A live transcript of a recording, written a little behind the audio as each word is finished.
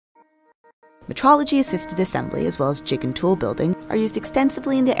Metrology-assisted assembly, as well as jig and tool building, are used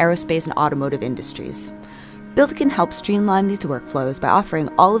extensively in the aerospace and automotive industries. BuildIT can help streamline these workflows by offering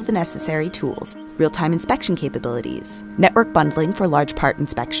all of the necessary tools, real-time inspection capabilities, network bundling for large part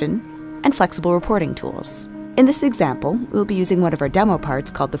inspection, and flexible reporting tools. In this example, we'll be using one of our demo parts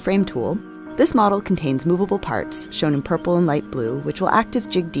called the frame tool. This model contains movable parts, shown in purple and light blue, which will act as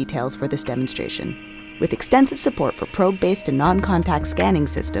jig details for this demonstration. With extensive support for probe-based and non-contact scanning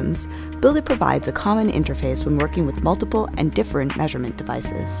systems, BuildIT provides a common interface when working with multiple and different measurement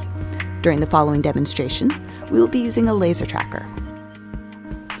devices. During the following demonstration, we will be using a laser tracker.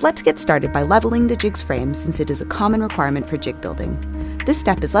 Let's get started by leveling the jig's frame, since it is a common requirement for jig building. This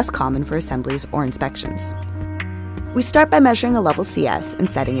step is less common for assemblies or inspections. We start by measuring a level CS and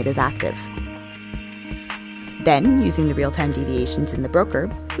setting it as active. Then, using the real-time deviations in the broker,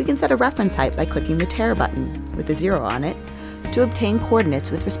 we can set a reference height by clicking the tare button, with a 0 on it, to obtain coordinates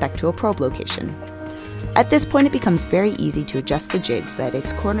with respect to a probe location. At this point, it becomes very easy to adjust the jig so that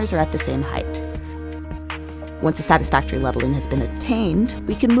its corners are at the same height. Once a satisfactory leveling has been attained,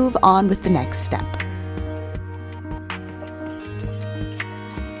 we can move on with the next step.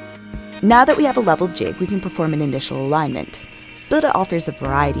 Now that we have a leveled jig, we can perform an initial alignment. BuildIT offers a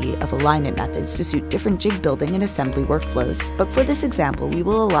variety of alignment methods to suit different jig building and assembly workflows, but for this example, we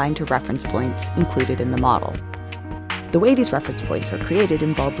will align to reference points included in the model. The way these reference points were created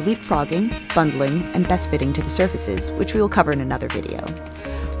involved leapfrogging, bundling, and best fitting to the surfaces, which we will cover in another video.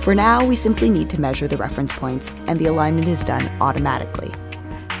 For now, we simply need to measure the reference points, and the alignment is done automatically.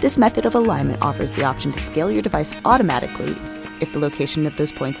 This method of alignment offers the option to scale your device automatically if the location of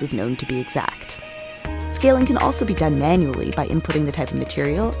those points is known to be exact. Scaling can also be done manually by inputting the type of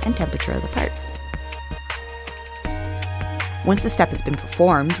material and temperature of the part. Once the step has been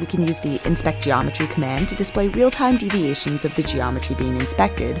performed, we can use the Inspect Geometry command to display real-time deviations of the geometry being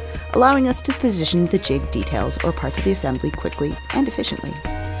inspected, allowing us to position the jig details or parts of the assembly quickly and efficiently.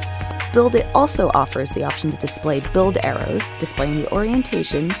 BuildIT also offers the option to display build arrows, displaying the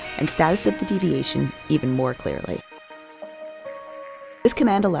orientation and status of the deviation even more clearly. This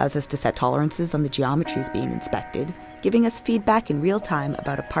command allows us to set tolerances on the geometries being inspected, giving us feedback in real time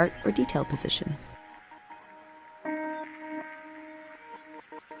about a part or detail position.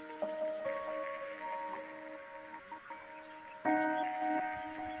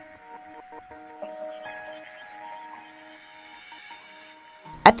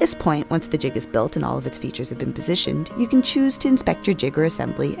 At this point, once the jig is built and all of its features have been positioned, you can choose to inspect your jig or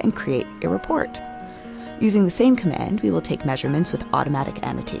assembly and create a report. Using the same command, we will take measurements with automatic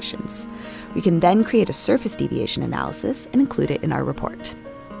annotations. We can then create a surface deviation analysis and include it in our report.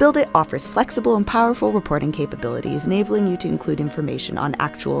 BuildIT offers flexible and powerful reporting capabilities, enabling you to include information on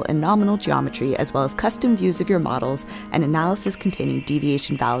actual and nominal geometry, as well as custom views of your models and analysis containing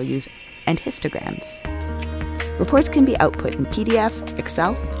deviation values and histograms. Reports can be output in PDF,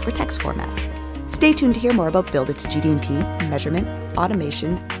 Excel, or text format. Stay tuned to hear more about BuildIT's GD&T, measurement,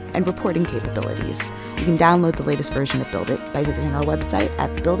 automation, and reporting capabilities. You can download the latest version of BuildIT by visiting our website at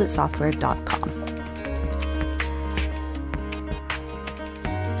builditsoftware.com.